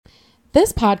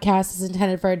This podcast is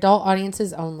intended for adult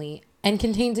audiences only and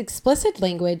contains explicit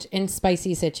language in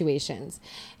spicy situations.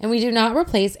 And we do not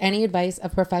replace any advice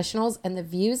of professionals, and the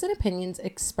views and opinions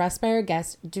expressed by our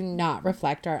guests do not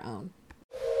reflect our own.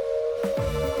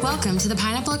 Welcome to the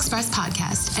Pineapple Express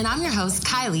podcast, and I'm your host,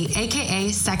 Kylie, aka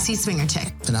Sexy Swinger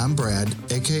Chick. And I'm Brad,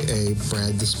 aka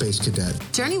Brad the Space Cadet.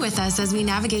 Journey with us as we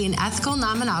navigate an ethical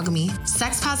non-monogamy,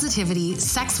 sex positivity,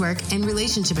 sex work, and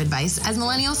relationship advice as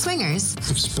millennial swingers.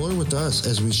 Explore with us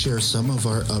as we share some of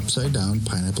our upside-down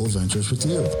pineapple adventures with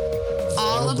you.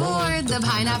 All aboard the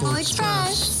Pineapple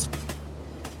Express.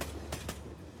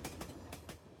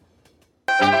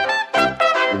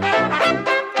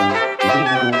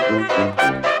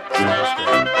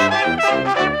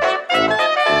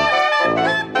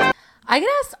 I get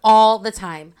asked all the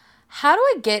time, how do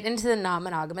I get into the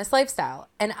non-monogamous lifestyle?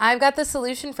 And I've got the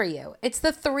solution for you. It's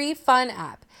the 3Fun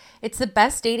app. It's the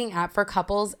best dating app for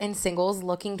couples and singles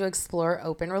looking to explore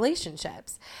open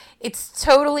relationships. It's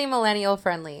totally millennial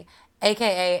friendly,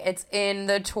 aka it's in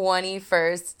the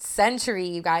 21st century,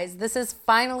 you guys. This is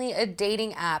finally a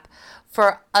dating app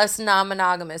for us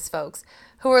non-monogamous folks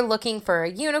who are looking for a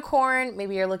unicorn.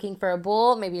 Maybe you're looking for a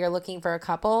bull. Maybe you're looking for a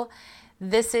couple.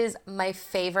 This is my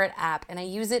favorite app, and I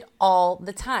use it all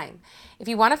the time. If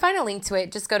you want to find a link to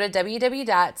it, just go to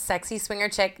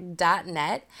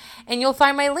www.sexyswingerchick.net, and you'll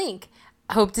find my link.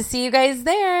 Hope to see you guys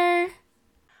there.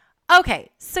 Okay,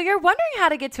 so you're wondering how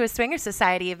to get to a Swinger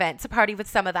Society event to party with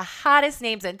some of the hottest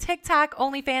names in TikTok,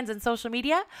 OnlyFans, and social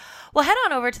media? Well, head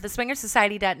on over to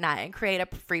theswingersociety.net and create a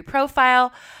free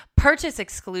profile, purchase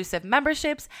exclusive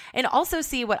memberships, and also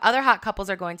see what other hot couples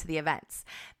are going to the events.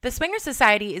 The Swinger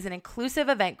Society is an inclusive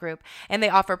event group, and they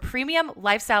offer premium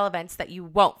lifestyle events that you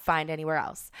won't find anywhere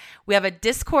else. We have a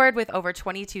Discord with over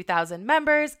 22,000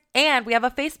 members, and we have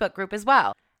a Facebook group as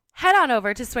well. Head on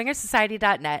over to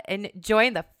swingersociety.net and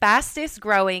join the fastest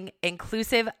growing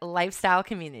inclusive lifestyle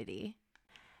community.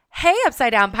 Hey,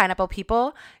 Upside Down Pineapple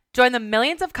people. Join the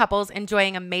millions of couples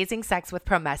enjoying amazing sex with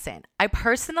Promescent. I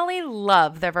personally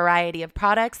love the variety of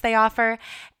products they offer,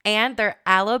 and their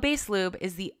aloe-based lube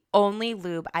is the only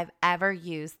lube I've ever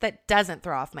used that doesn't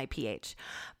throw off my pH.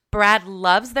 Brad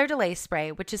loves their delay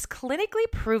spray, which is clinically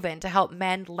proven to help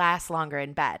men last longer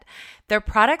in bed. Their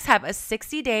products have a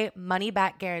 60-day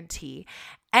money-back guarantee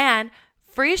and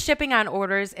free shipping on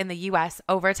orders in the U.S.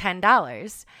 over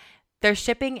 $10. Their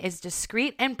shipping is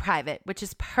discreet and private, which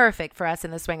is perfect for us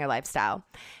in the swinger lifestyle.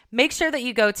 Make sure that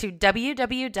you go to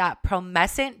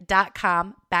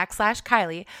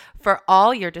www.promescent.com/Kylie for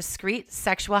all your discreet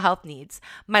sexual health needs.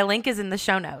 My link is in the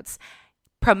show notes.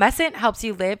 Promescent helps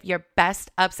you live your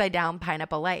best upside-down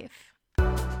pineapple life.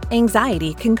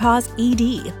 Anxiety can cause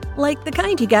ED, like the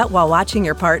kind you get while watching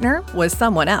your partner with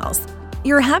someone else.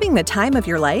 You're having the time of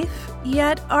your life,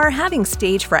 yet are having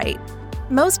stage fright.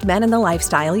 Most men in the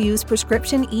lifestyle use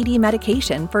prescription ED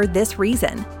medication for this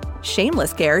reason.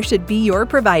 Shameless Care should be your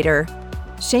provider.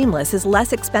 Shameless is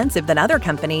less expensive than other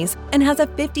companies and has a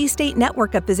 50-state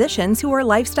network of physicians who are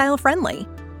lifestyle-friendly.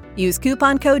 Use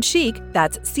coupon code CHIC,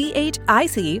 that's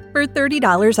CHIC, for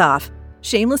 $30 off.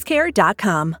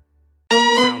 Shamelesscare.com.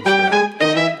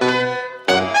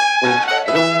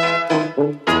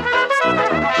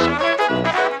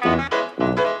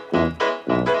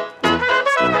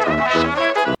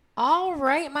 All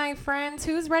right, my friends,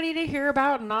 who's ready to hear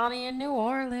about Naughty in New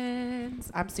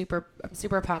Orleans? I'm super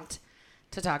pumped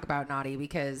to talk about Naughty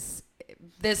because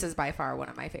this is by far one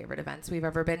of my favorite events we've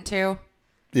ever been to.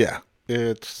 Yeah.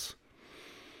 It's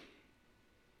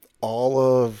all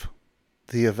of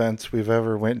the events we've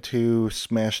ever went to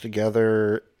smashed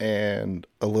together and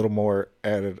a little more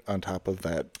added on top of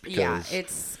that. Yeah,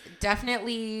 it's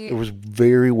definitely... It was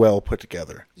very well put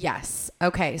together. Yes.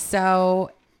 Okay,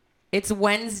 so it's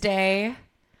Wednesday,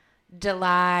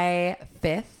 July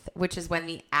 5th, which is when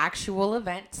the actual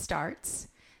event starts.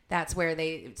 That's where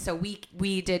So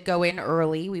we did go in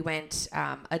early. We went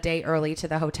a day early to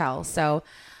the hotel. So...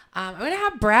 I'm going to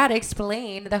have Brad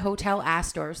explain the Hotel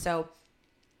Astor. So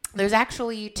there's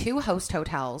actually 2 host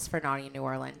hotels for Naughty in New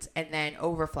Orleans and then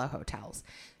overflow hotels.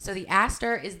 So the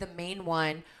Astor is the main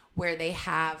one where they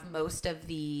have most of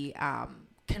the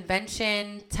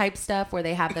convention type stuff, where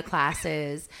they have the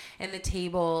classes and the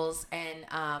tables and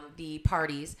the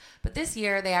parties. But this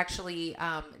year they actually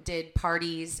did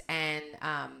parties and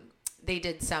they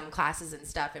did some classes and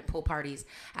stuff and pool parties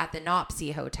at the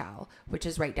Nopsey Hotel, which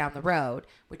is right down the road,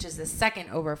 which is the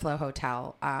second overflow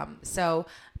hotel. So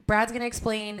Brad's going to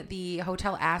explain the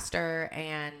Hotel Astor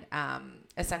and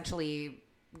essentially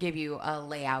give you a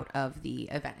layout of the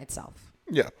event itself.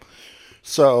 Yeah.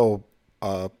 So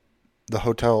the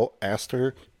Hotel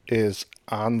Astor is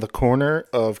on the corner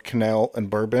of Canal and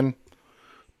Bourbon.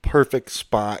 Perfect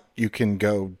spot. You can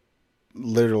go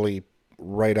literally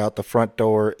right out the front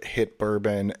door, hit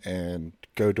Bourbon, and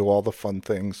go do all the fun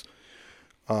things.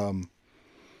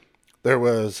 There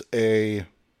was a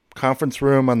conference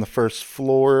room on the first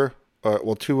floor.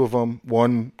 Well, two of them.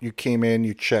 One, you came in,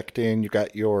 you checked in, you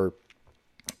got your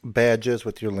badges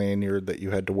with your lanyard that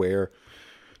you had to wear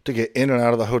to get in and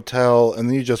out of the hotel, and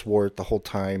then you just wore it the whole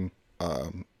time.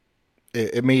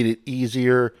 It made it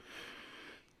easier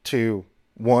to,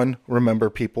 one, remember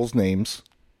people's names,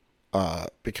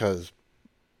 because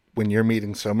when you're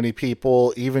meeting so many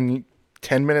people, even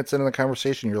 10 minutes into the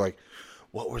conversation, you're like,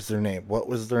 what was their name? What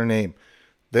was their name?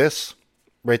 This,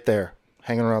 right there,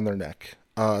 hanging around their neck.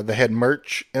 They had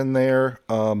merch in there.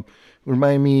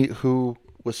 Remind me who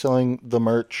was selling the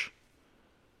merch.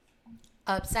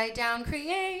 Upside Down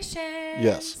Creations.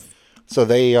 Yes. So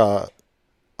they had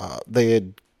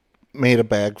made a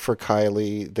bag for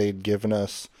Kylie. They'd given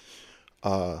us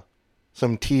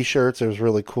some t-shirts. It was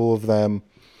really cool of them.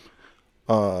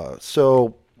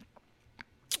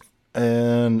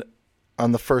 And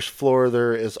on the first floor,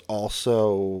 there is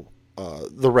also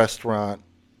the restaurant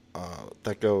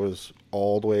that goes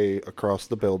all the way across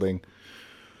the building.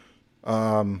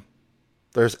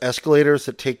 There's escalators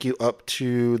that take you up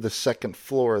to the second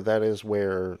floor. That is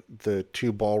where the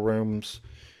two ballrooms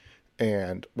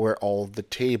and where all of the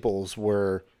tables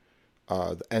were.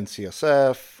 The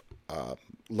NCSF,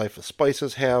 Life of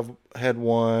Spices had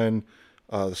one,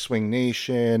 the Swing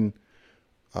Nation,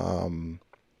 Hump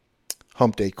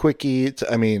Day Quickie.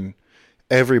 I mean,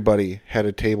 everybody had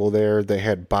a table there. They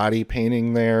had body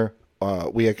painting there.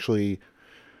 We actually,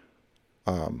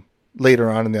 later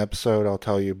on in the episode, I'll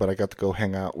tell you, but I got to go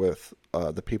hang out with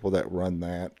the people that run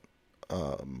that.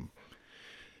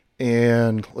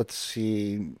 And let's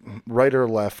see, right or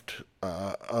left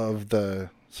of the...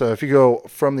 So if you go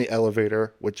from the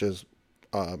elevator, which is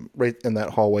right in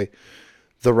that hallway,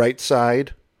 the right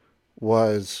side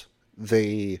was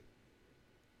the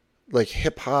like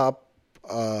hip hop.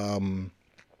 They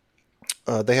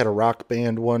had a rock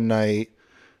band one night.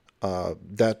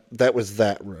 That was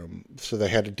that room. So they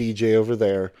had a DJ over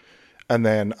there. And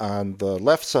then on the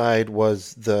left side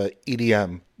was the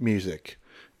EDM music.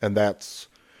 And that's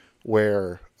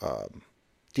where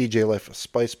DJ Life of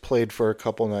Spice played for a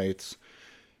couple nights.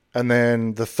 And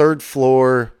then the third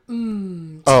floor. So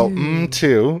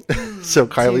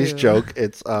Kylie's joke.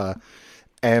 It's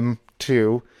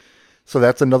M2. So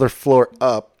that's another floor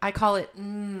up. I call it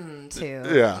too.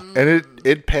 Yeah. And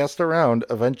it passed around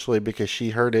eventually because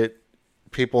she heard it.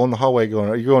 People in the hallway going,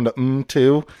 are you going to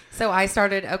too? So I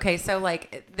started, okay, so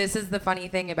like, this is the funny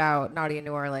thing about Naughty in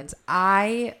New Orleans.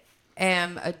 I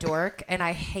am a dork and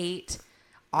I hate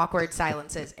awkward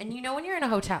silences. And you know when you're in a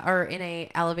hotel or in a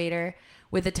elevator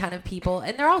with a ton of people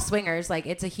and they're all swingers, like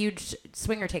it's a huge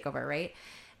swinger takeover, right?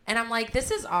 And I'm like,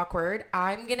 this is awkward.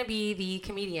 I'm going to be the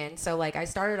comedian. So like I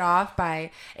started off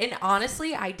by, and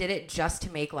honestly, I did it just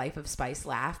to make Life of Spice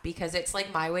laugh because it's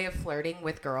like my way of flirting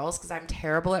with girls because I'm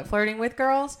terrible at flirting with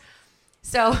girls.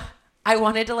 So I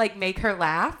wanted to like make her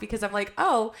laugh because I'm like,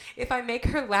 oh, if I make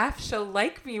her laugh, she'll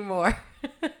like me more.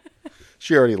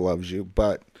 She already loves you,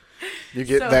 but you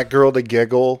get that girl to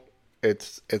giggle.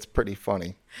 It's pretty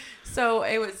funny. So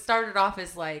it started off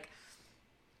as like,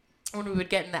 when we would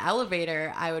get in the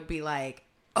elevator, I would be like,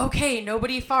 okay,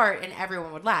 nobody fart, and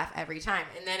everyone would laugh every time.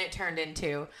 And then it turned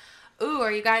into, ooh, are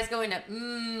you guys going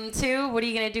to too? What are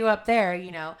you going to do up there,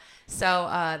 you know? So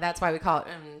that's why we call it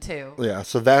too. Yeah,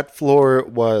 so that floor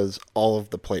was all of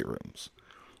the playrooms.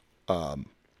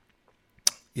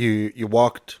 You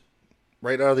walked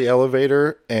right out of the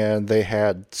elevator, and they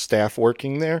had staff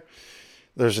working there.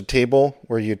 There's a table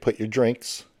where you'd put your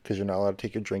drinks, because you're not allowed to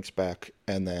take your drinks back,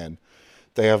 and then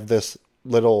they have this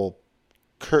little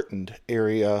curtained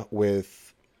area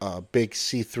with big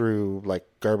see-through like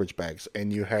garbage bags,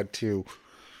 and you had to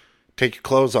take your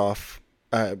clothes off.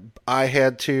 I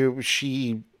had to.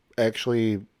 She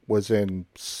actually was in,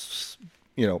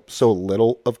 so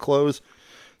little of clothes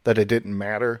that it didn't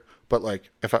matter. But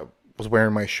like if I was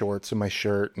wearing my shorts and my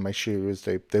shirt and my shoes,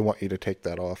 they want you to take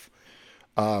that off.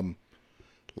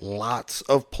 Lots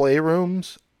of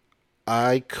playrooms.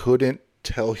 I couldn't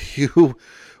tell you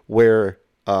where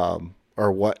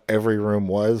or what every room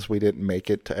was. We didn't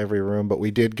make it to every room, but we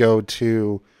did go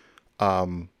to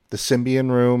the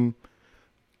Symbian room.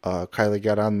 Kylie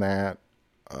got on that.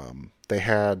 They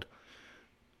had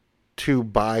 2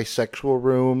 bisexual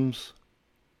rooms,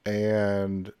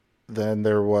 and then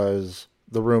there was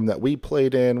the room that we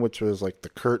played in, which was like the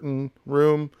curtain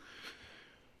room.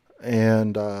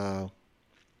 And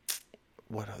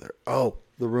what other? Oh,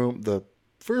 the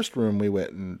first room we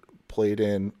went and played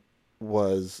in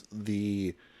was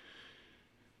the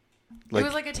it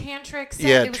was like a tantric set.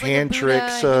 Yeah, it was tantric.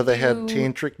 like So they had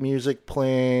tantric music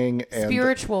playing and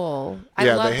spiritual. I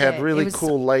yeah, loved they had it. really It was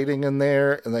cool lighting in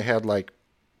there, and they had like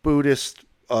Buddhist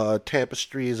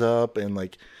tapestries up and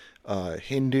like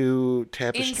Hindu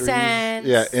tapestries. Incense.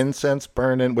 Yeah, incense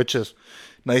burning, which is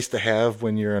nice to have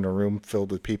when you're in a room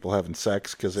filled with people having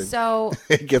sex because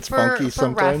it gets funky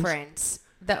sometimes. For reference,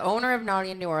 the owner of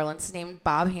Naughty in New Orleans is named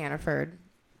Bob Hannaford.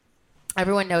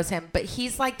 Everyone knows him, but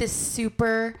he's like this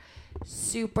super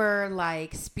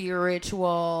like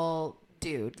spiritual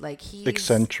dude. Like he's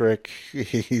eccentric.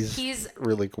 He's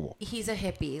really cool. He's a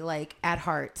hippie, like at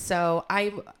heart. So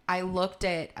I looked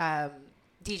at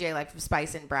DJ Life of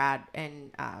Spice and Brad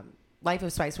and Life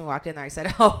of Spice when we walked in there. I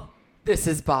said, "Oh, this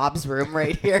is Bob's room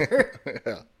right here."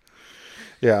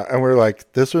 Yeah, and we're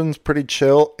like, this one's pretty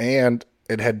chill, and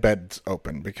it had beds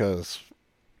open because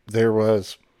there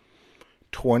was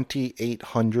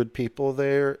 2,800 people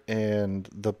there, and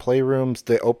the playrooms,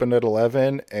 they opened at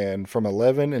 11, and from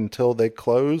 11 until they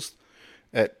closed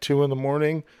at 2 in the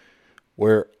morning,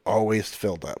 we're always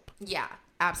filled up. Yeah,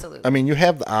 absolutely. I mean, you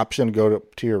have the option to go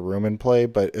to your room and play,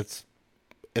 but it's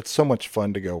so much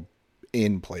fun to go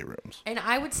in playrooms. And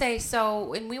I would say, so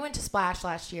when we went to Splash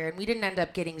last year, and we didn't end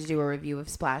up getting to do a review of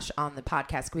Splash on the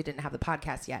podcast because we didn't have the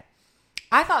podcast yet.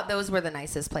 I thought those were the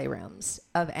nicest playrooms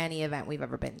of any event we've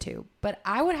ever been to. But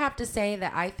I would have to say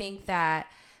that I think that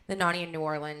the Naughty in New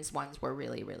Orleans ones were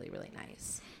really, really, really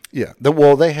nice. Yeah.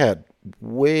 They had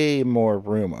way more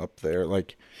room up there.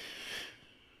 Like,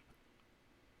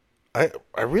 I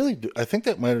really do. I think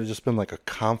that might have just been like a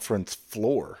conference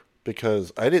floor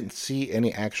because I didn't see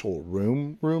any actual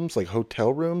rooms, like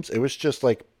hotel rooms. It was just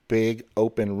like big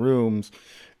open rooms.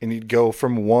 And you'd go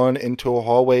from one into a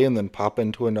hallway and then pop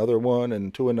into another one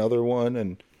and to another one.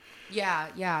 And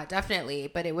yeah,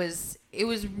 definitely. But it was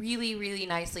really, really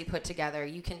nicely put together.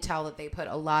 You can tell that they put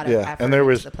a lot of effort and there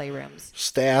was into the playrooms.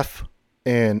 Staff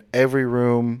in every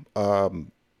room.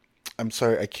 I'm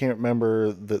sorry, I can't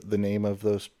remember the name of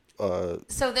those.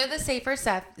 So they're the Safer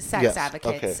Sex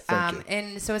Advocates. Okay, thank you.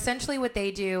 And so essentially what they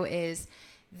do is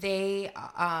they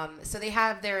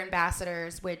have their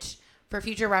ambassadors, which for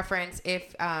future reference,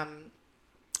 if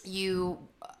you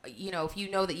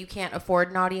know that you can't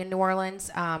afford Naughty in New Orleans,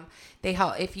 they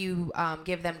help if you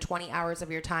give them 20 hours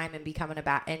of your time and become an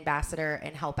ambassador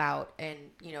and help out and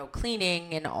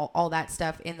cleaning and all that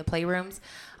stuff in the playrooms.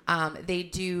 They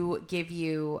do give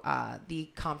you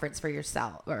the conference for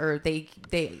yourself, or they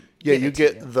you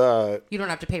don't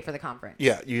have to pay for the conference.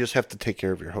 Yeah, you just have to take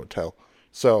care of your hotel.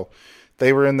 So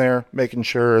they were in there making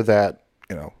sure that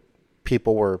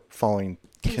people were following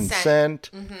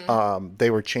consent. Mm-hmm. They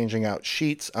were changing out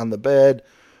sheets on the bed,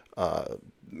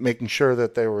 making sure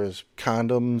that there was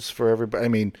condoms for everybody. I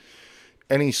mean,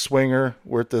 any swinger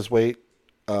worth his weight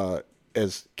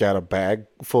has got a bag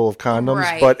full of condoms,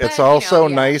 right. But it's also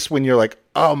nice when you're like,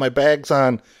 oh, my bag's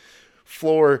on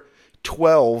floor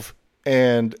 12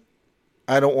 and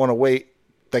I don't want to wait.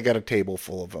 They got a table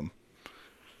full of them.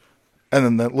 And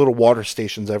then the little water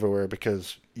stations everywhere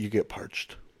because you get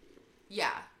parched.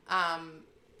 Yeah.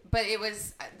 But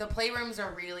the playrooms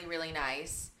are really, really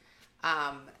nice.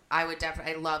 I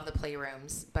love the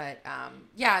playrooms, but,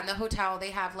 in the hotel,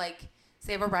 they have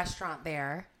they have a restaurant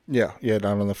there. Yeah.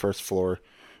 Down on the first floor.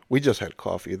 We just had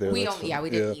coffee there. We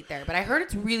didn't eat there, but I heard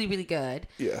it's really, really good.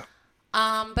 Yeah.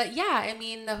 But yeah, I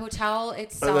mean, the hotel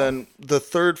itself. And then the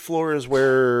third floor is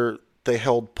where they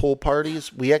held pool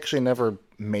parties. We actually never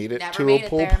made it to a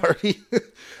pool party.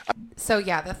 So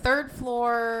yeah, the third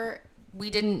floor we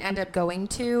didn't end up going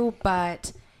to,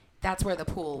 but that's where the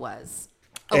pool was.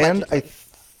 Allegedly. And I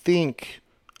think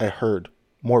I heard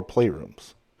more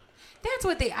playrooms. That's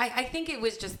what I think it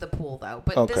was just the pool though,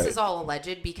 but Okay. This is all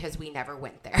alleged because we never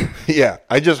went there. Yeah,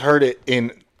 I just heard it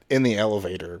in the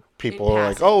elevator. People are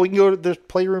like, "Oh, we can go to there's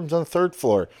playrooms on the third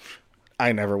floor."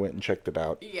 I never went and checked it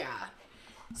out. Yeah.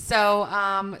 So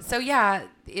yeah,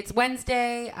 it's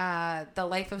Wednesday. The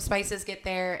Life of Spices get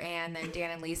there, and then Dan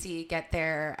and Lacey get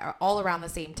there all around the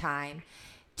same time.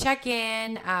 Check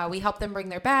in. We help them bring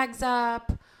their bags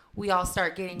up. We all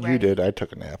start getting ready. You did. I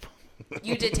took a nap.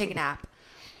 You did take a nap.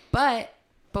 But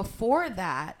before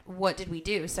that, what did we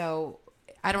do? So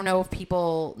I don't know if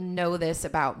people know this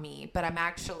about me, but I'm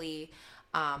actually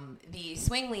the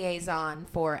swing liaison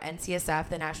for NCSF,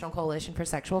 the National Coalition for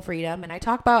Sexual Freedom. And I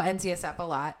talk about NCSF a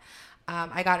lot.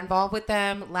 I got involved with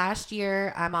them last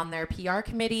year. I'm on their PR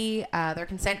committee, their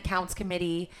consent counts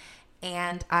committee,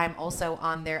 and I'm also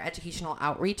on their educational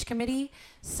outreach committee.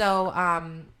 So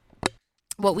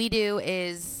what we do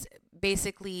is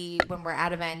basically, when we're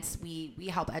at events, we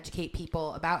help educate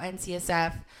people about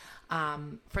NCSF.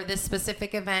 For this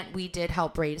specific event, we did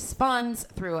help raise funds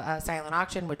through a silent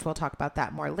auction, which we'll talk about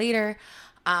that more later.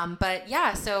 But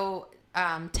yeah, so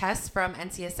Tess from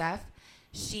NCSF,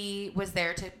 she was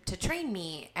there to train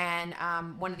me. And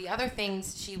one of the other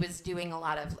things, she was doing a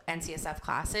lot of NCSF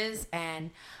classes.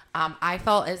 And I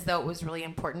felt as though it was really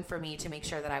important for me to make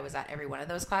sure that I was at every one of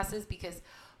those classes, because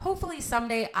hopefully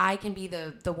someday I can be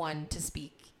the one to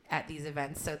speak at these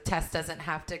events. So Tess doesn't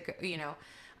have to,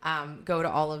 go to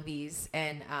all of these.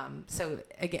 And so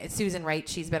again, Susan Wright,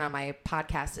 she's been on my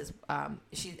podcast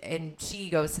she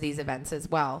goes to these events as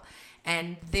well.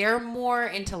 And they're more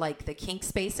into like the kink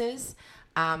spaces.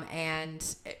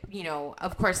 And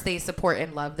of course they support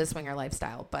and love the swinger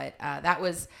lifestyle, but that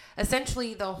was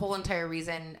essentially the whole entire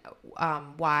reason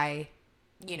why,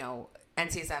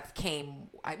 NCSF came,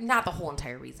 not the whole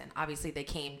entire reason. Obviously they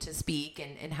came to speak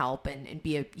and help and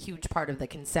be a huge part of the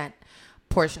consent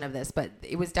portion of this, but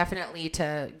it was definitely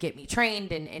to get me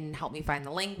trained and help me find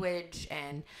the language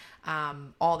and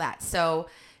all that. So,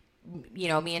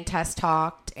 me and Tess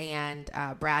talked, and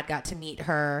Brad got to meet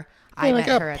her. I met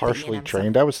got her at partially the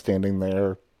trained. I was standing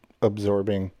there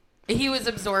absorbing. He was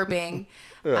absorbing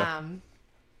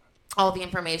all the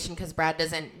information, because Brad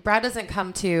doesn't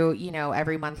come to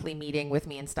every monthly meeting with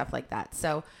me and stuff like that.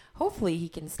 So hopefully he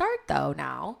can start though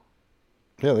now.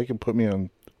 Yeah, they can put me on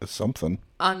something.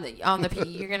 On the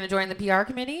you're gonna join the PR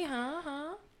committee,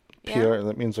 huh? PR, Yeah.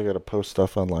 that means I got to post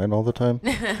stuff online all the time.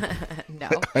 No.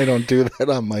 I don't do that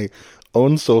on my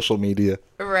own social media.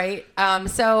 Right.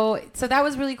 So that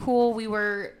was really cool. We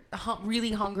were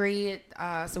really hungry.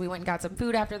 So we went and got some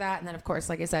food after that. And then, of course,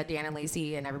 like I said, Dan and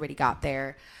Lacey and everybody got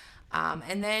there.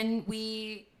 And then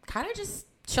we kind of just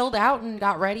chilled out and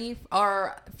got ready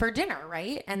for dinner,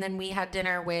 right? And then we had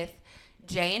dinner with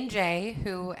J&J,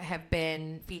 who have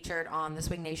been featured on the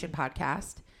Swing Nation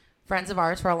podcast, friends of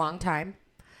ours for a long time.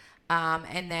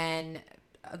 And then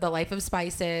The Life of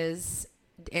Spices,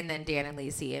 and then Dan and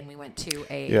Lacey, and we went to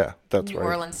a New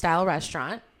Orleans style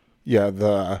restaurant. Yeah,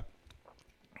 the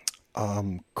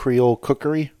Creole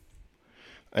Cookery,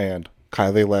 and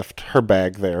Kylie left her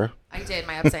bag there. I did,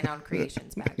 my Upside Down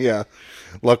Creations bag. Yeah,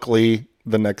 luckily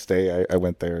the next day I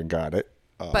went there and got it.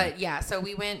 But yeah, so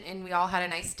we went and we all had a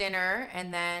nice dinner,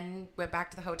 and then went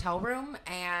back to the hotel room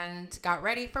and got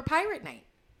ready for Pirate Night.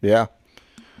 Yeah.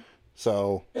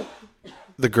 So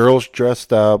the girls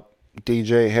dressed up.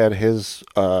 DJ had his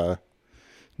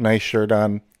nice shirt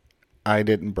on. I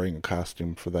didn't bring a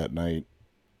costume for that night.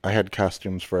 I had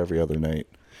costumes for every other night.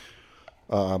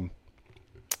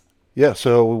 Yeah,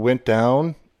 so we went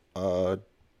down. Let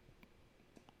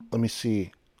me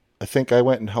see. I think I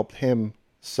went and helped him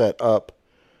set up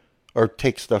or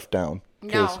take stuff down.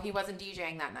 No, he wasn't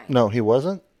DJing that night. No, he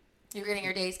wasn't? You're getting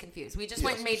your days confused. We just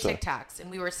went and made TikToks,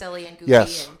 and we were silly and goofy.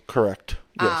 Yes, and, correct.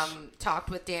 Yes. Talked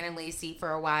with Dan and Lacey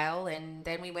for a while, and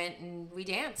then we went and we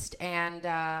danced and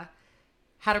had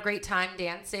a great time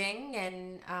dancing,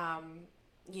 and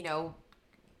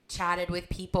chatted with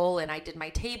people, and I did my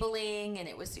tabling, and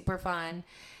it was super fun.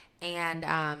 And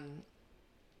and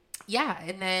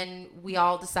then we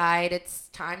all decide it's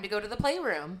time to go to the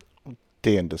playroom.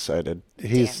 Dan decided.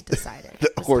 He's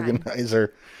the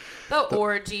organizer. The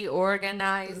orgy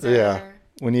organizer. Yeah.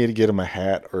 We need to get him a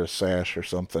hat or a sash or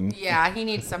something. Yeah, he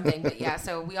needs something. But yeah,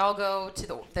 so we all go to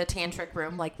the tantric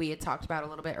room like we had talked about a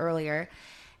little bit earlier.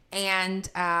 And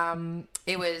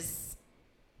it was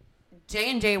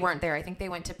J&J weren't there. I think they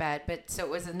went to bed. But so it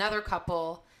was another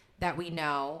couple that we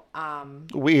know.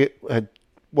 Another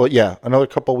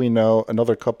couple we know.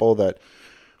 Another couple that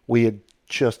we had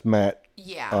just met.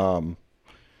 Yeah.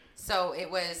 So it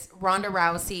was Ronda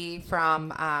Rousey from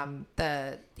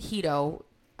the Hito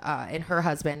and her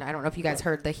husband. I don't know if you guys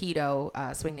heard the Hito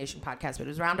Swing Nation podcast, but it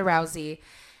was Ronda Rousey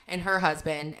and her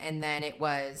husband, and then it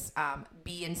was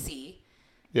B and C.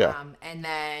 Yeah. And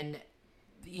then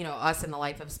us in The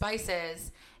Life of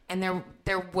Spices, and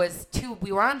there was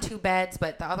we were on two beds,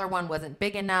 but the other one wasn't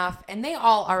big enough, and they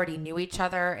all already knew each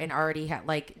other and already had,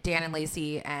 like, Dan and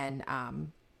Lacey and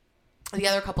the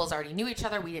other couples already knew each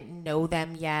other. We didn't know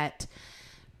them yet.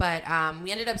 But we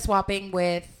ended up swapping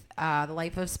with The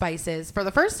Life of Spices for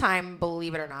the first time,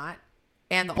 believe it or not,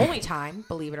 and the only time,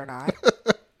 believe it or not,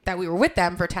 that we were with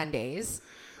them for 10 days.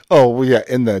 Oh, well, yeah,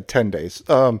 in the 10 days.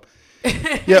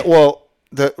 Yeah, well,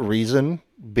 the reason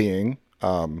being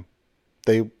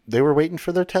they were waiting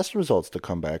for their test results to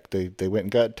come back. They went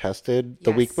and got tested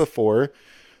the week before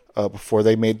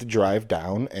they made the drive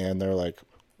down, and they're like,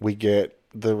 we get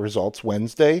the results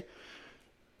Wednesday,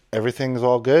 everything's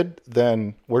all good,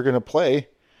 then we're gonna play.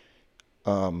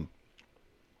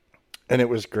 And it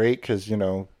was great because,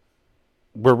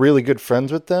 we're really good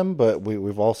friends with them, but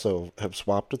we've also have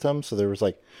swapped with them. So there was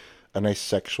like a nice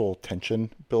sexual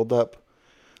tension build up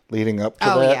leading up to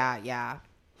that. Oh, yeah.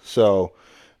 So,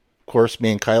 of course,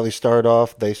 me and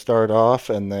Kylie they start off,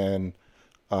 and then,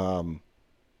 I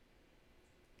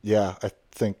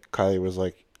think Kylie was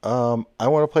like, I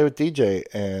want to play with DJ,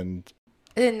 and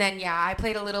then, I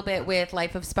played a little bit with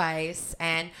Life of Spice,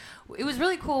 and it was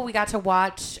really cool. We got to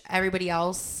watch everybody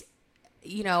else,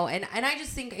 and I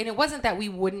just think, and it wasn't that we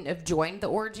wouldn't have joined the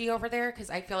orgy over there, because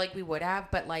I feel like we would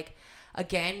have, but like,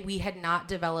 again, we had not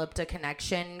developed a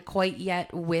connection quite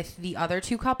yet with the other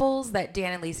two couples that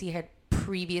Dan and Lacey had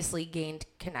previously gained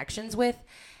connections with.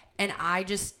 And I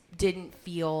just didn't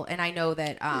feel, and I know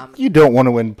that... you don't want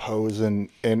to impose and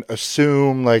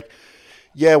assume, like,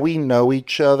 yeah, we know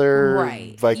each other.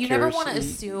 Right. Vicariously. You never want to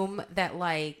assume that,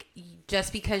 like,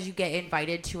 just because you get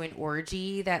invited to an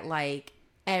orgy, that, like,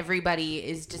 everybody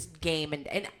is just game.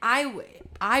 And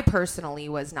I personally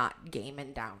was not game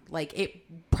and down. Like,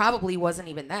 it probably wasn't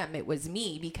even them. It was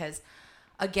me because,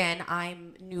 again,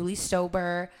 I'm newly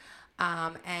sober.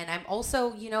 And I'm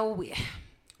also,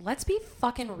 let's be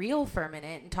fucking real for a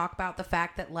minute and talk about the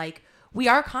fact that, like, we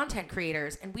are content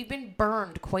creators and we've been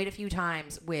burned quite a few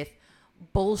times with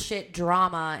bullshit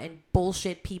drama and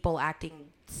bullshit people acting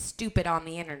stupid on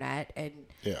the internet. And,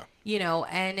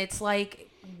 and it's like,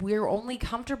 we're only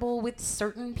comfortable with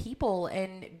certain people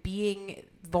and being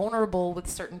vulnerable with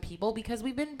certain people because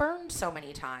we've been burned so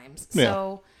many times. Yeah.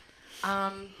 So,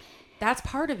 that's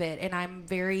part of it. And I'm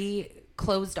very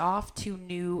closed off to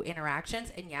new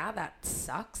interactions. And that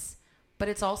sucks. But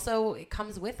it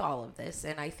comes with all of this.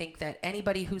 And I think that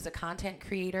anybody who's a content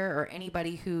creator or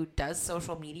anybody who does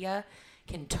social media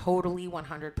can totally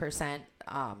 100%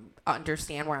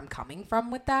 understand where I'm coming from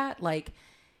with that. Like,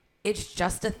 it's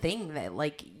just a thing that,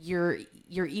 like, you're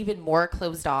even more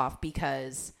closed off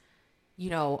because,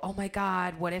 oh my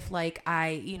God, what if, like,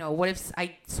 what if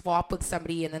I swap with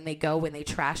somebody and then they go and they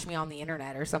trash me on the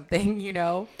internet or something,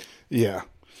 Yeah.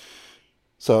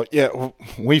 So, when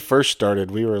we first started,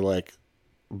 we were like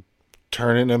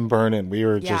turning and burning. We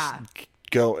were just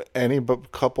any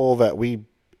couple that we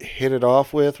hit it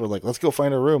off with, we're like, let's go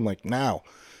find a room, like, now.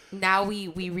 Now we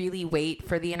really wait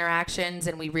for the interactions,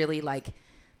 and we really, like,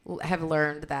 have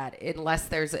learned that unless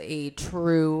there's a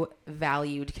true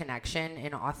valued connection,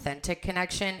 an authentic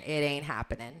connection, it ain't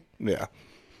happening. Yeah.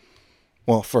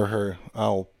 Well, for her,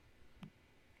 I'll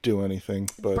do anything,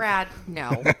 but Brad,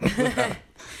 no.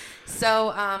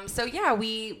 So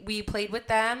we played with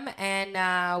them,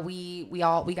 and we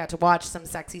got to watch some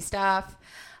sexy stuff,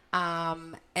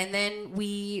 and then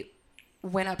we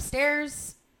went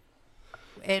upstairs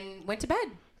and went to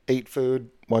bed. Ate food,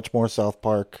 watched more South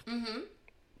Park,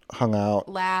 hung out,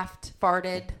 laughed,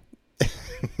 farted.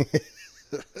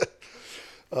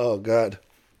 Oh God,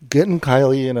 getting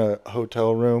Kylie in a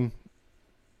hotel room,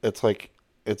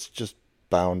 it's just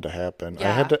bound to happen.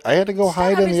 Yeah. I had to go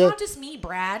hide in the other. It's not just me,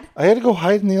 Brad. I had to go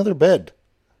hide in the other bed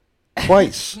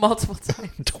twice. Multiple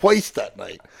times. Twice that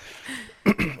night.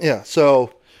 Yeah,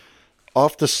 so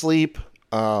off to sleep.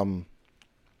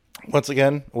 Once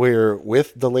again, we're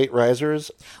with the late risers.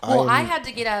 Well, I had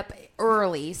to get up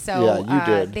early, so yeah, you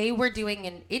did. They were doing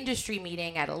an industry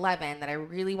meeting at 11 that I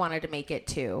really wanted to make it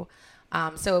to.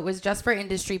 So it was just for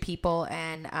industry people,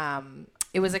 and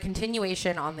it was a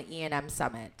continuation on the E&M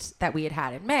summit that we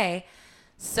had in May.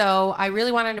 So I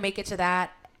really wanted to make it to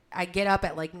that. I get up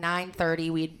at like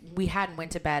 9:30. We hadn't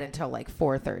went to bed until like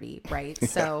 4:30, right? Yeah.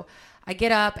 So I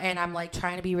get up and I'm like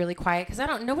trying to be really quiet because I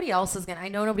know nobody else is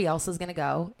gonna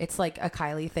go. It's like a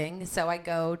Kylie thing. So I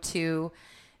go to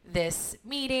this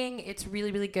meeting. It's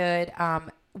really, really good.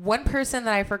 One person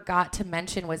that I forgot to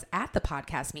mention was at the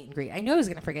podcast meet and greet. I knew I was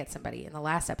going to forget somebody in the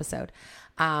last episode.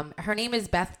 Her name is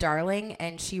Beth Darling,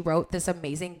 and she wrote this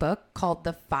amazing book called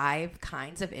The 5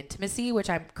 Kinds of Intimacy, which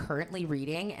I'm currently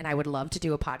reading, and I would love to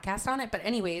do a podcast on it. But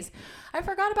anyways, I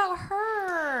forgot about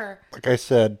her. Like I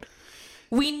said,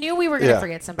 we knew we were going to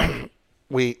forget somebody.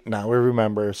 Now we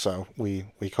remember, so we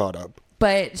caught up.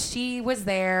 But she was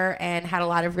there and had a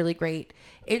lot of really great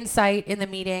insight in the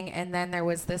meeting. And then there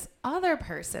was this other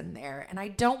person there, and I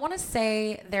don't want to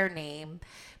say their name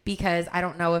because I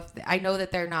don't know I know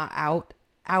that they're not out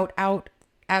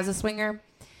as a swinger,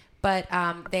 but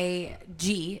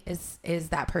G is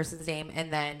that person's name.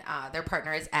 And then their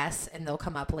partner is S, and they'll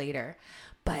come up later.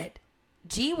 But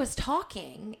G was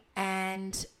talking,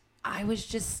 and I was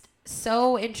just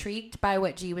so intrigued by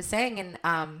what G was saying.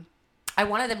 And, I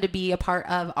wanted them to be a part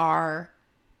of our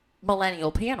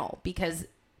millennial panel because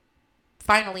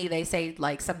finally they say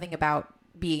like something about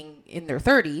being in their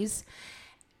 30s.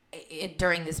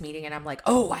 during this meeting, and I'm like,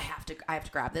 oh, I have to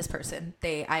grab this person.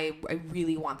 I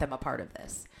really want them a part of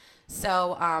this.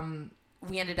 So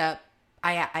we ended up,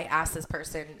 I asked this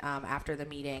person after the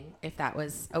meeting if that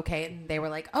was okay, and they were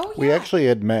like, oh, yeah. We actually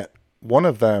had met one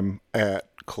of them at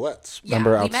Colette's. Yeah,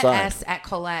 remember, we outside. met S at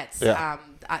Colette's Yeah.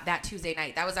 That Tuesday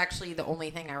night. That was actually the only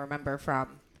thing I remember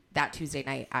from that Tuesday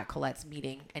night at Colette's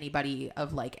meeting anybody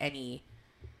of like any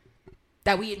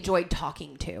that we enjoyed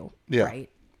talking to. Yeah. Right.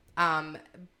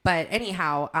 But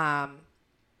anyhow,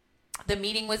 the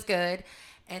meeting was good.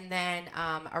 And then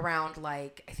around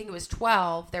like, I think it was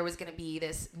 12, there was going to be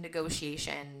this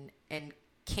negotiation and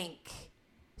kink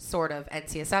sort of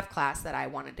NCSF class that I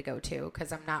wanted to go to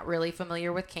because I'm not really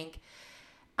familiar with kink.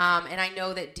 And I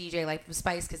know that DJ Life of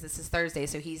Spice, because this is Thursday,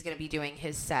 so he's going to be doing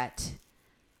his set.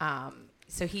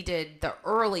 So he did the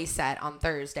early set on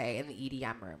Thursday in the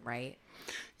EDM room, right?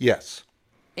 Yes.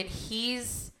 And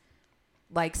he's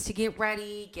likes to get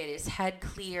ready, get his head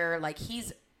clear. Like,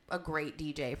 he's a great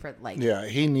DJ for like. Yeah,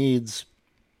 he needs,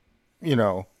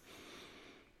 3-4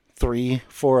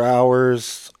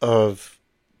 hours of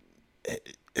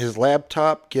his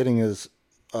laptop, getting his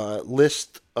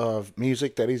list of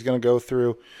music that he's going to go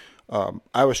through.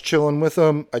 I was chilling with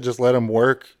him. I just let him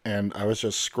work, and I was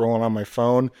just scrolling on my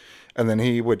phone. And then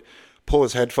he would pull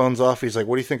his headphones off. He's like,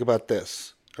 what do you think about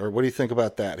this? Or what do you think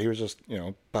about that? He was just,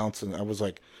 bouncing. I was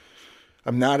like,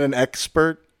 I'm not an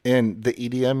expert in the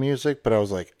EDM music, but I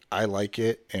was like, I like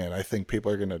it, and I think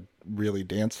people are going to really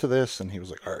dance to this. And he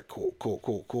was like, all right,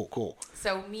 cool.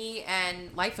 So me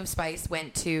and Life of Spice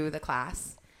went to the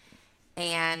class,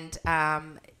 and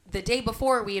the day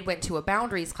before we had went to a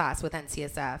boundaries class with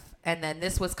NCSF, and then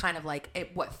this was kind of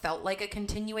like what felt like a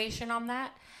continuation on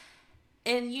that.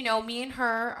 And, me and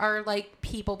her are like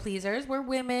people pleasers. We're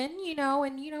women, and,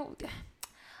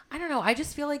 I don't know. I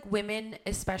just feel like women,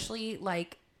 especially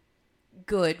like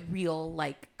good, real,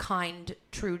 like kind,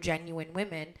 true, genuine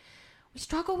women, we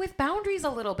struggle with boundaries a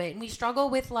little bit, and we struggle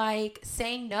with like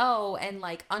saying no and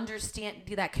like understand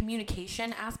that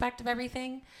communication aspect of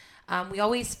everything. We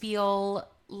always feel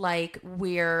like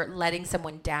we're letting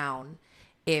someone down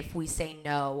if we say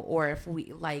no, or if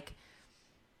we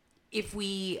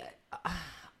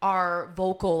are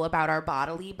vocal about our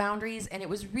bodily boundaries. And it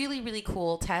was really, really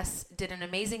cool. Tess did an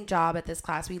amazing job at this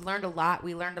class. We learned a lot.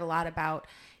 We learned a lot about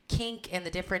kink and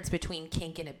the difference between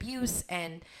kink and abuse,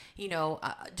 and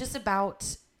just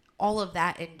about all of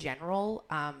that in general,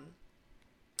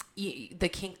 the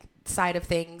kink side of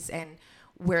things and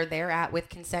where they're at with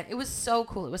consent. It was so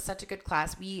cool. It was such a good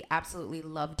class. We absolutely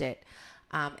loved it.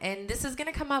 And this is going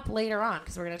to come up later on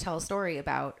because we're going to tell a story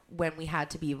about when we had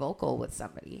to be vocal with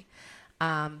somebody.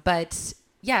 But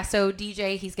yeah, so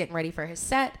DJ, he's getting ready for his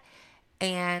set,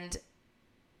 and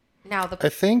now I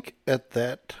think at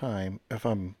that time, if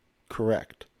I'm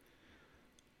correct,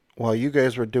 while you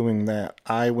guys were doing that,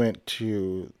 I went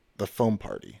to the foam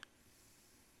party.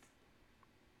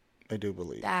 I do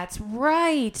believe. That's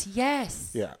right.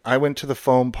 Yes. Yeah, I went to the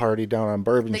foam party down on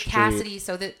Bourbon Street. Cassidy.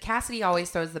 So the Cassidy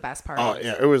always throws the best parties. Oh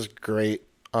yeah, it was great.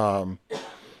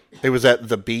 It was at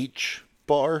the Beach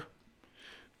Bar.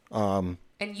 And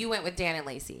you went with Dan and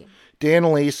Lacey. Dan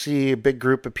and Lacey, a big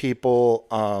group of people.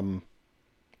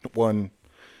 One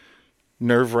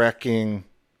nerve-wracking,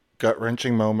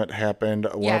 gut-wrenching moment happened.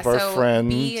 One of our friends,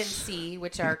 B and C,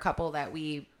 which are a couple that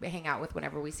we hang out with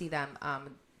whenever we see them.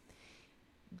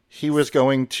 He was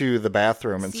going to the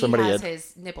bathroom, and C somebody has had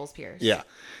his nipples pierced. Yeah,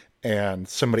 and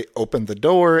somebody opened the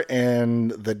door,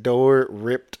 and the door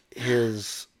ripped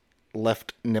his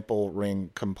left nipple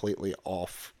ring completely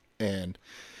off, and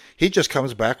he just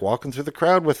comes back walking through the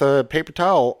crowd with a paper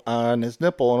towel on his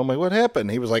nipple, and I'm like, what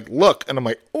happened? He was like, look, and I'm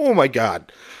like, oh my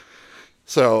God.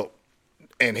 So,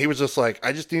 and he was just like,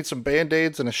 I just need some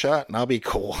Band-Aids and a shot, and I'll be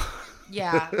cool.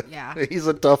 Yeah. He's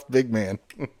a tough big man.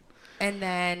 And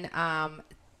then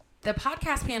the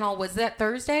podcast panel, was that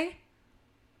Thursday?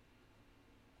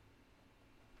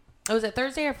 Oh, was it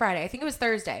Thursday or Friday? I think it was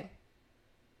Thursday.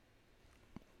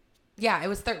 Yeah, it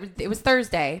was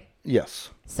Thursday. Yes.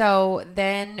 So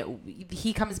then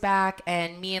he comes back,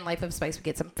 and me and Life of Spice, we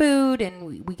get some food,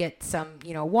 and we get some,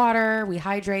 water, we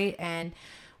hydrate, and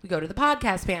we go to the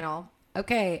podcast panel.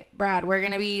 Okay, Brad, we're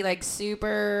going to be like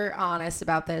super honest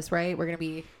about this, right? We're going to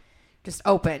be just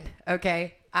open.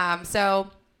 Okay.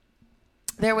 So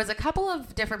there was a couple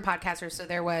of different podcasters. So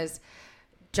there was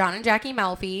John and Jackie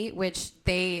Melfi, which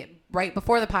right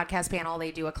before the podcast panel,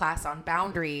 they do a class on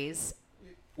boundaries.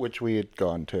 Which we had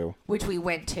gone to. Which we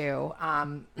went to.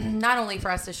 Not only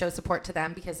for us to show support to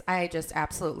them, because I just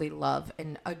absolutely love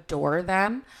and adore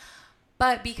them,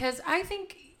 but because I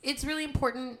think it's really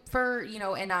important for,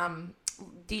 and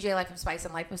DJ Life of Spice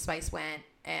and Life of Spice went,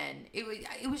 and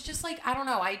it was just like, I don't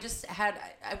know. I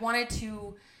wanted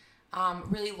to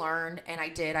really learn, and I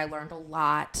did. I learned a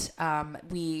lot.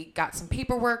 We got some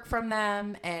paperwork from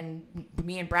them, and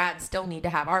me and Brad still need to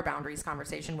have our boundaries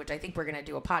conversation, which I think we're going to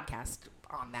do a podcast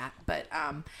on that. But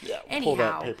anyhow, pull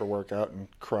that paperwork out and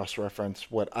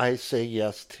cross-reference what I say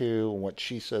yes to, what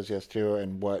she says yes to,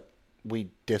 and what we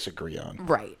disagree on.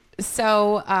 Right.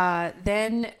 So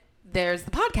then there's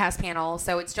the podcast panel.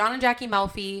 So it's John and Jackie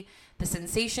Melfi, the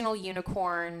Sensational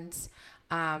Unicorns,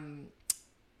 Hump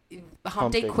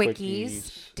Day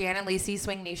Quickies, Dan and Lacey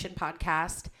Swing Nation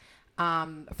podcast,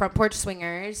 Front Porch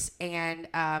Swingers, and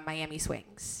Miami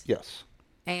Swings. Yes.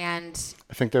 And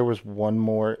I think there was one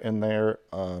more in there.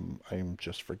 I'm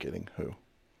just forgetting who.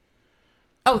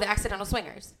 Oh, the Accidental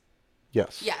Swingers.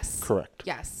 Yes. Yes. Correct.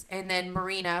 Yes. And then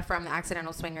Marina from the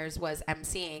Accidental Swingers was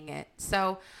emceeing it.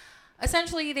 So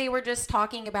essentially they were just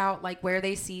talking about like where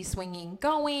they see swinging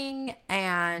going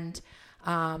and,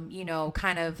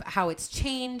 kind of how it's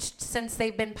changed since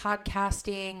they've been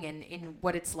podcasting and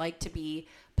what it's like to be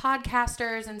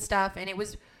podcasters and stuff. And it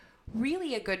was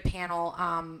really a good panel.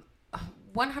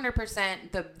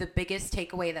 100% the biggest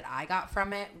takeaway that I got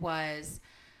from it was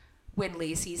when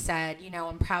Lacey said,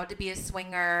 I'm proud to be a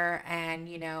swinger and,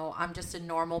 I'm just a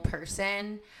normal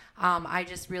person. I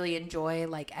just really enjoy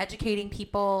like educating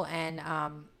people. And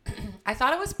I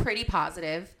thought it was pretty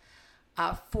positive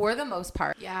for the most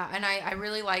part. Yeah. And I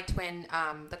really liked when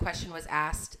the question was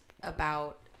asked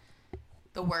about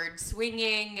the word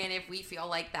swinging and if we feel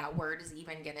like that word is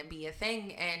even going to be a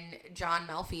thing. And John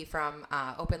Melfi from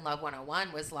Open Love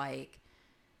 101 was like,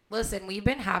 listen, we've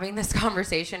been having this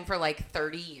conversation for like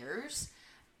 30 years.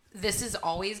 This is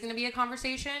always going to be a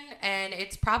conversation, and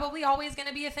it's probably always going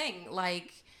to be a thing.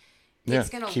 Like, it's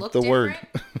going to look different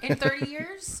in 30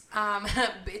 years.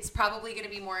 It's probably going to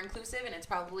be more inclusive, and it's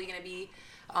probably going to be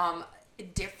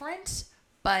different,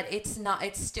 but it's not.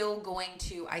 It's still going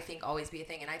to, I think, always be a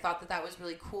thing. And I thought that was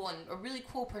really cool and a really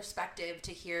cool perspective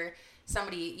to hear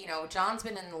somebody. John's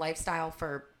been in the lifestyle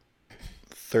for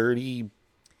 30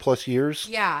 plus years.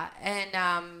 Yeah. And,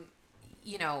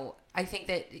 I think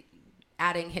that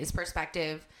adding his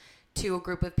perspective to a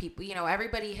group of people,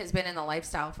 everybody has been in the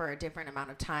lifestyle for a different amount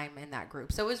of time in that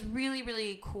group. So it was really,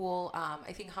 really cool.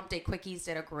 I think Hump Day Quickies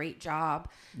did a great job.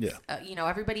 Yeah.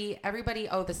 Everybody,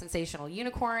 the Sensational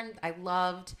Unicorn. I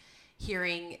loved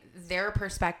hearing their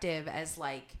perspective as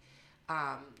like,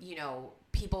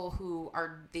 people who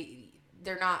are,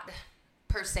 they're not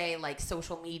per se like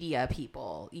social media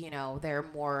people, they're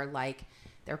more like,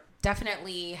 they're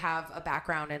definitely have a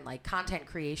background in like content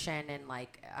creation and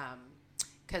like,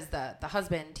 cause the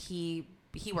husband, he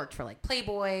worked for like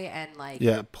Playboy and like,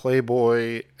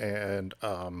 Playboy and,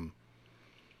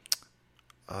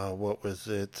 what was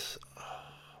it?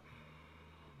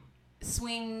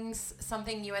 Swings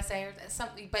something USA or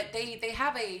something, but they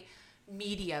have a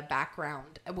media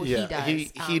background. Well, yeah, he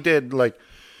does. He did like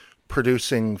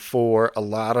producing for a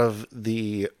lot of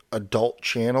the adult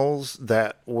channels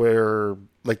that were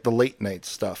like the late night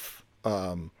stuff.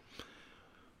 Kind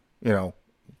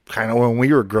of when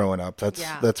we were growing up.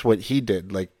 That's what he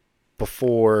did. Like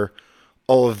before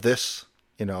all of this,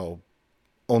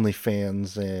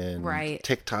 OnlyFans and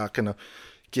TikTok and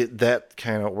get that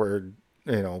kind of word,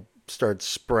 started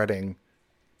spreading.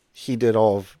 He did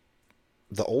all of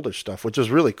the older stuff, which was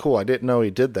really cool. I didn't know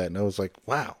he did that, and I was like,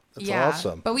 wow. That's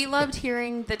awesome. But we loved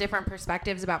hearing the different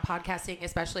perspectives about podcasting,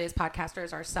 especially as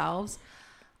podcasters ourselves.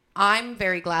 I'm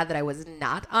very glad that I was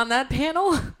not on that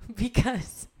panel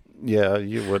because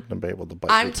you wouldn't have been able to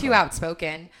bite. I'm too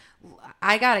outspoken.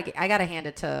 I gotta hand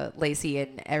it to Lacey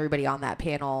and everybody on that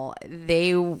panel.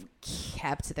 They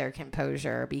kept their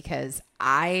composure because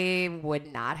I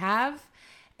would not have,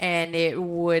 and it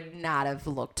would not have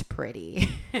looked pretty.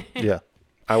 Yeah,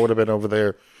 I would have been over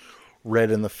there,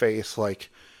 red in the face, like,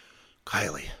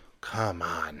 Kylie, come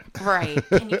on. Right.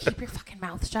 Can you keep your fucking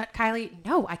mouth shut, Kylie?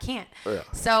 No, I can't. Yeah.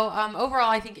 So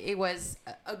overall, I think it was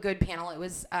a good panel. It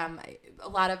was a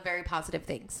lot of very positive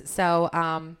things. So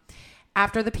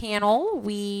after the panel,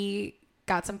 we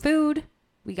got some food.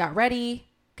 We got ready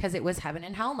because it was Heaven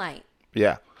and Hell night.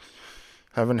 Yeah.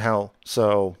 Heaven Hell.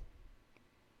 So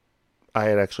I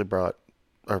had actually brought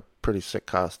a pretty sick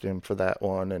costume for that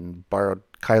one and borrowed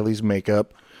Kylie's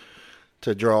makeup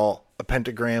to draw a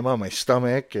pentagram on my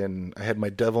stomach, and I had my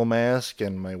devil mask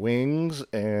and my wings,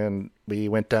 and we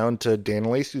went down to Dan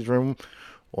and Lacey's room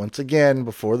once again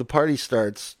before the party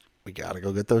starts. We gotta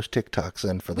go get those TikToks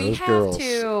in for those girls. We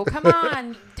have to. Come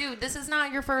on, dude. this is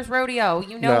not your first rodeo.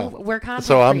 You know, No. we're content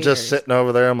So I'm creators. just sitting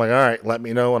over there. I'm like, all right, let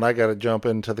me know when I got to jump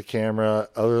into the camera.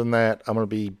 Other than that, I'm going to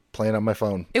be playing on my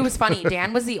phone. It was funny.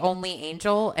 Dan was the only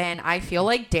angel, and I feel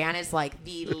like Dan is like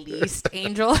the least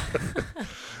angel.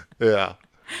 Yeah.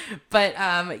 But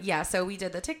yeah, so we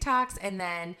did the TikToks, and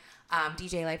then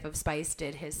DJ Life of Spice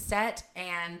did his set,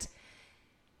 and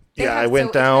Yeah, I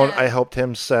went down. I helped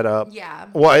him set up. Yeah.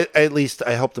 Well, at least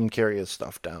I helped him carry his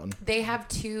stuff down. They have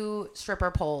 2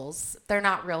 stripper poles. They're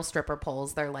not real stripper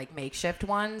poles. They're like makeshift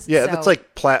ones. Yeah, so that's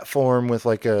like platform with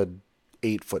like a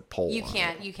 8-foot pole. you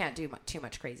can't do too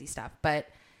much crazy stuff. But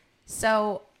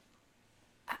so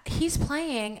he's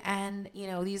playing, and you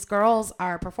know these girls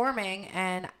are performing,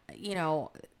 and you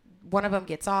know one of them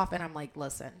gets off, and I'm like,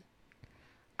 listen,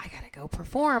 I gotta go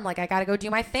perform. Like I gotta go do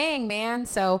my thing, man.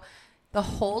 So the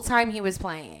whole time he was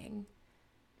playing,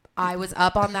 I was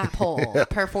up on that pole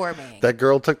performing. That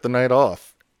girl took the night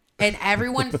off. And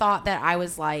everyone thought that I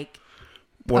was like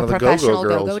One a of the professional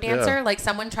go-go go-go girls, dancer. yeah. Like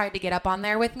someone tried to get up on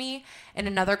there with me, and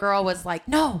another girl was like,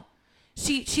 "No,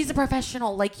 she's a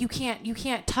professional. Like you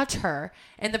can't touch her."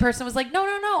 And the person was like, "No,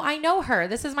 I know her.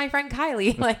 This is my friend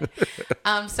Kylie." Like,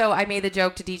 so I made the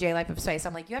joke to DJ Life of Spice.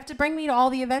 I'm like, "You have to bring me to all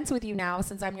the events with you now,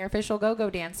 since I'm your official go-go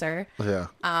dancer." Yeah.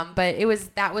 But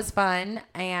that was fun,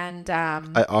 and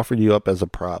I offered you up as a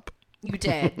prop. you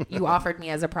did. You offered me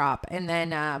as a prop. And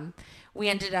then we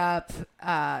ended up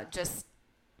just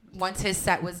once his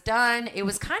set was done, it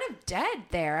was kind of dead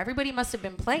there. Everybody must have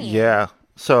been playing. Yeah.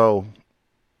 So,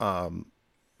 I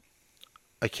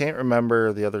can't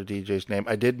remember the other DJ's name.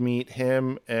 I did meet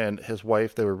him and his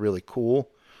wife. They were really cool.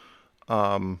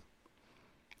 I'd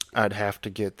have to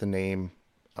get the name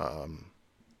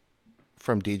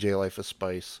from DJ Life of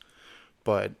Spice.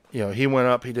 But, you know, he went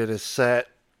up, he did his set.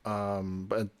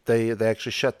 But they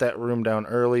actually shut that room down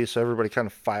early, so everybody kind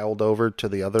of filed over to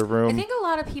the other room. I think a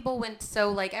lot of people went,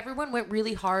 so like everyone went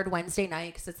really hard Wednesday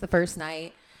night because it's the first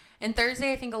night. And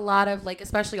Thursday, I think a lot of like,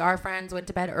 especially our friends went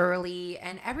to bed early,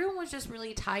 and everyone was just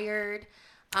really tired.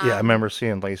 Yeah, I remember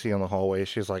seeing Lacey in the hallway.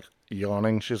 She's like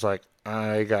yawning. She's like,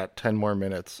 I got 10 more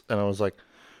minutes. And I was like,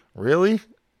 really?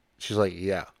 She's like,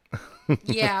 yeah.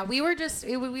 Yeah, we were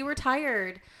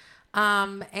tired.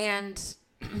 And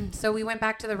so we went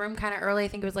back to the room kind of early. I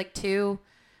think it was like 2.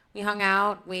 We hung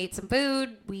out, we ate some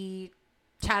food, we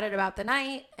chatted about the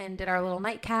night and did our little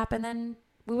nightcap, and then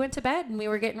we went to bed and we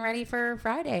were getting ready for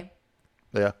Friday.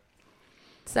 Yeah.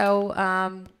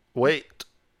 So, Wait.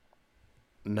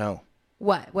 No.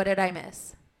 What did I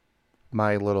miss?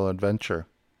 My Little Adventure.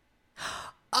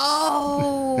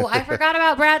 Oh, I forgot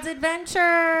about Brad's adventure.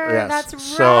 Yes. That's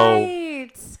So-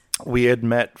 right. We had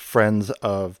met friends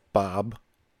of Bob.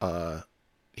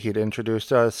 He had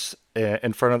introduced us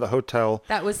in front of the hotel.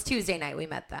 That was Tuesday night we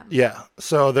met them. Yeah.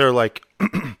 So they're like,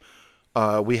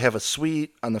 we have a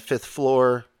suite on the 5th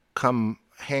floor. Come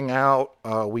hang out.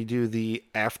 We do the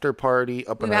after party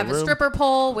up in We our have room. a stripper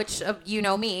pole, which you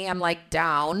know me, I'm like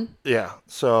down. Yeah.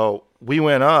 So we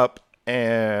went up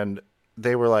and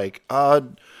they were like,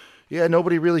 yeah,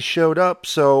 nobody really showed up.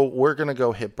 So we're going to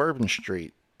go hit Bourbon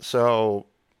Street. So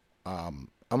I'm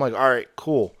like, all right,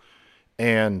 cool.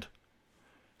 And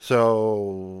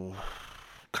so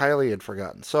Kylie had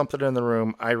forgotten something in the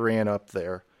room. I ran up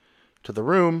there to the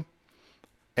room.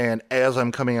 And as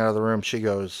I'm coming out of the room, she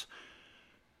goes,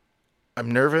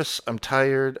 I'm nervous. I'm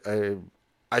tired.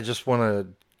 I just want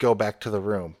to go back to the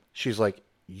room. She's like,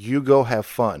 you go have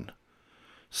fun.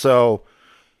 So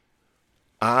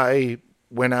I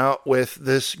went out with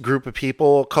this group of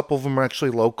people. A couple of them are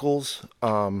actually locals.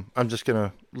 I'm just going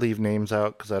to leave names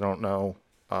out because I don't know,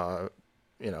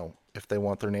 if they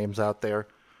want their names out there.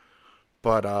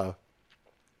 But I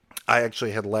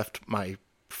actually had left my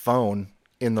phone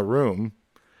in the room,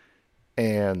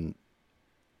 and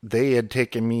they had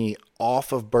taken me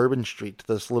off of Bourbon Street to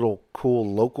this little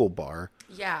cool local bar.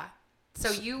 Yeah. So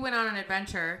you went on an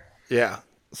adventure. Yeah.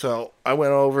 So I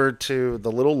went over to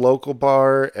the little local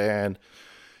bar and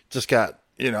just got,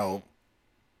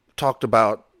 talked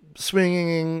about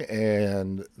swinging,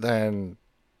 and then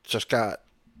just got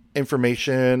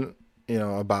information,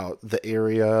 about the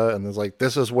area. And it's like,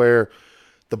 this is where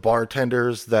the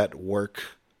bartenders that work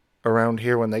around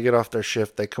here, when they get off their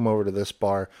shift, they come over to this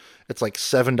bar. It's like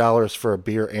 $7 for a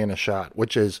beer and a shot,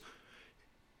 which is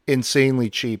insanely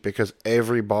cheap because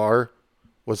every bar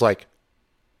was like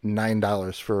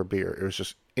 $9 for a beer. It was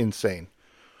just insane.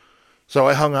 So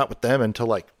I hung out with them until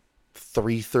like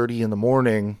 3:30 in the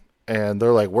morning, and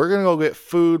they're like, we're going to go get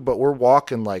food, but we're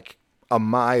walking like a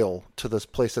mile to this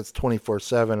place that's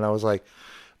 24/7. And I was like,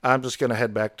 I'm just going to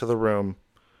head back to the room.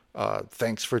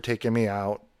 Thanks for taking me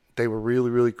out. They were really,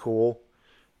 really cool.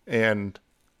 And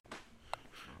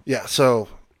Yeah, so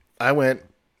I went.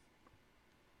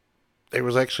 It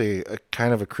was actually a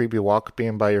kind of a creepy walk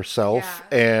being by yourself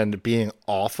and being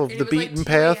off of the beaten like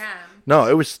path. 2 a.m. No,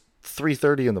 it was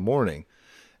 3:30 in the morning.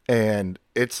 And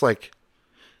it's like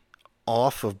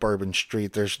off of Bourbon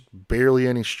Street. There's barely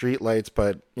any street lights,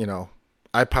 but, you know,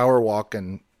 I power walk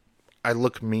and I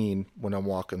look mean when I'm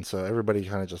walking. So everybody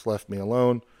kind of just left me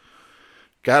alone.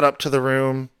 Got up to the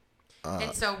room.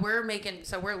 And so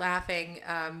we're laughing.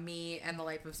 Me and the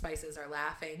Life of Spices are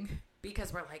laughing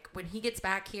because we're like, when he gets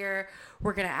back here,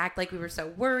 we're going to act like we were so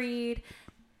worried.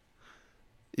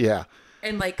 Yeah.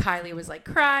 And like Kylie was like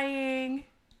crying.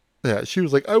 Yeah. She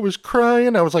was like, I was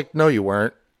crying. I was like, no, you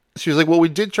weren't. She was like, well, we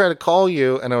did try to call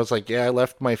you. And I was like, yeah, I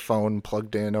left my phone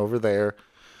plugged in over there.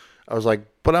 I was like,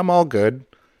 but I'm all good.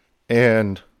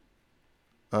 And,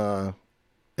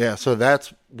 yeah, so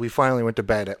we finally went to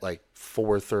bed at like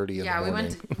 4:30 in the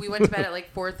morning. we went to bed at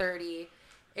like 4:30.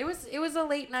 It was a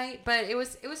late night, but it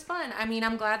was fun. I mean,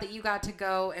 I'm glad that you got to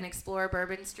go and explore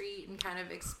Bourbon Street and kind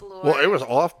of explore. Well, it was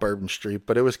off Bourbon Street,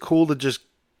 but it was cool to just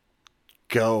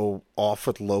go off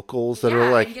with locals that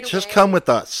are like, just come with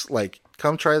us. Like,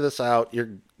 come try this out.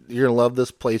 You're gonna love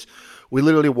this place. We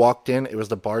literally walked in. It was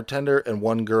the bartender and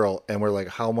one girl, and we're like,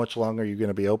 how much longer are you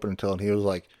gonna be open until? And he was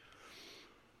like,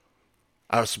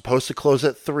 I was supposed to close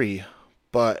at 3,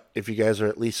 but if you guys are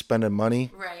at least spending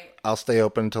money, right, I'll stay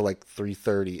open until like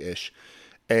 3:30-ish.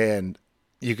 And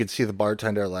you could see the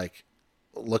bartender like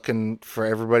looking for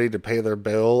everybody to pay their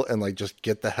bill and like just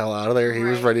get the hell out of there. He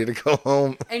was ready to go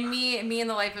home. And me and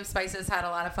the Life of Spices had a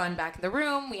lot of fun back in the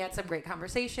room. We had some great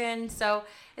conversation. So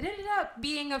it ended up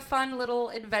being a fun little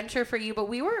adventure for you. But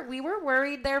we were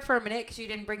worried there for a minute because you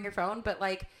didn't bring your phone. But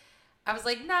like, I was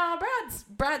like, no,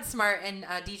 Brad's smart. And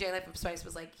DJ Life of Spice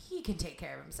was like, he can take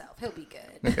care of himself. He'll be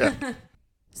good. Yeah.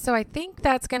 So I think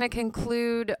that's going to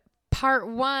conclude part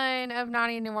 1 of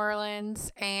Naughty New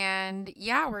Orleans. And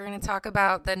yeah, we're going to talk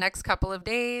about the next couple of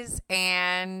days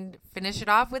and finish it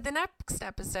off with the next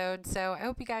episode. So I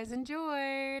hope you guys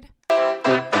enjoyed.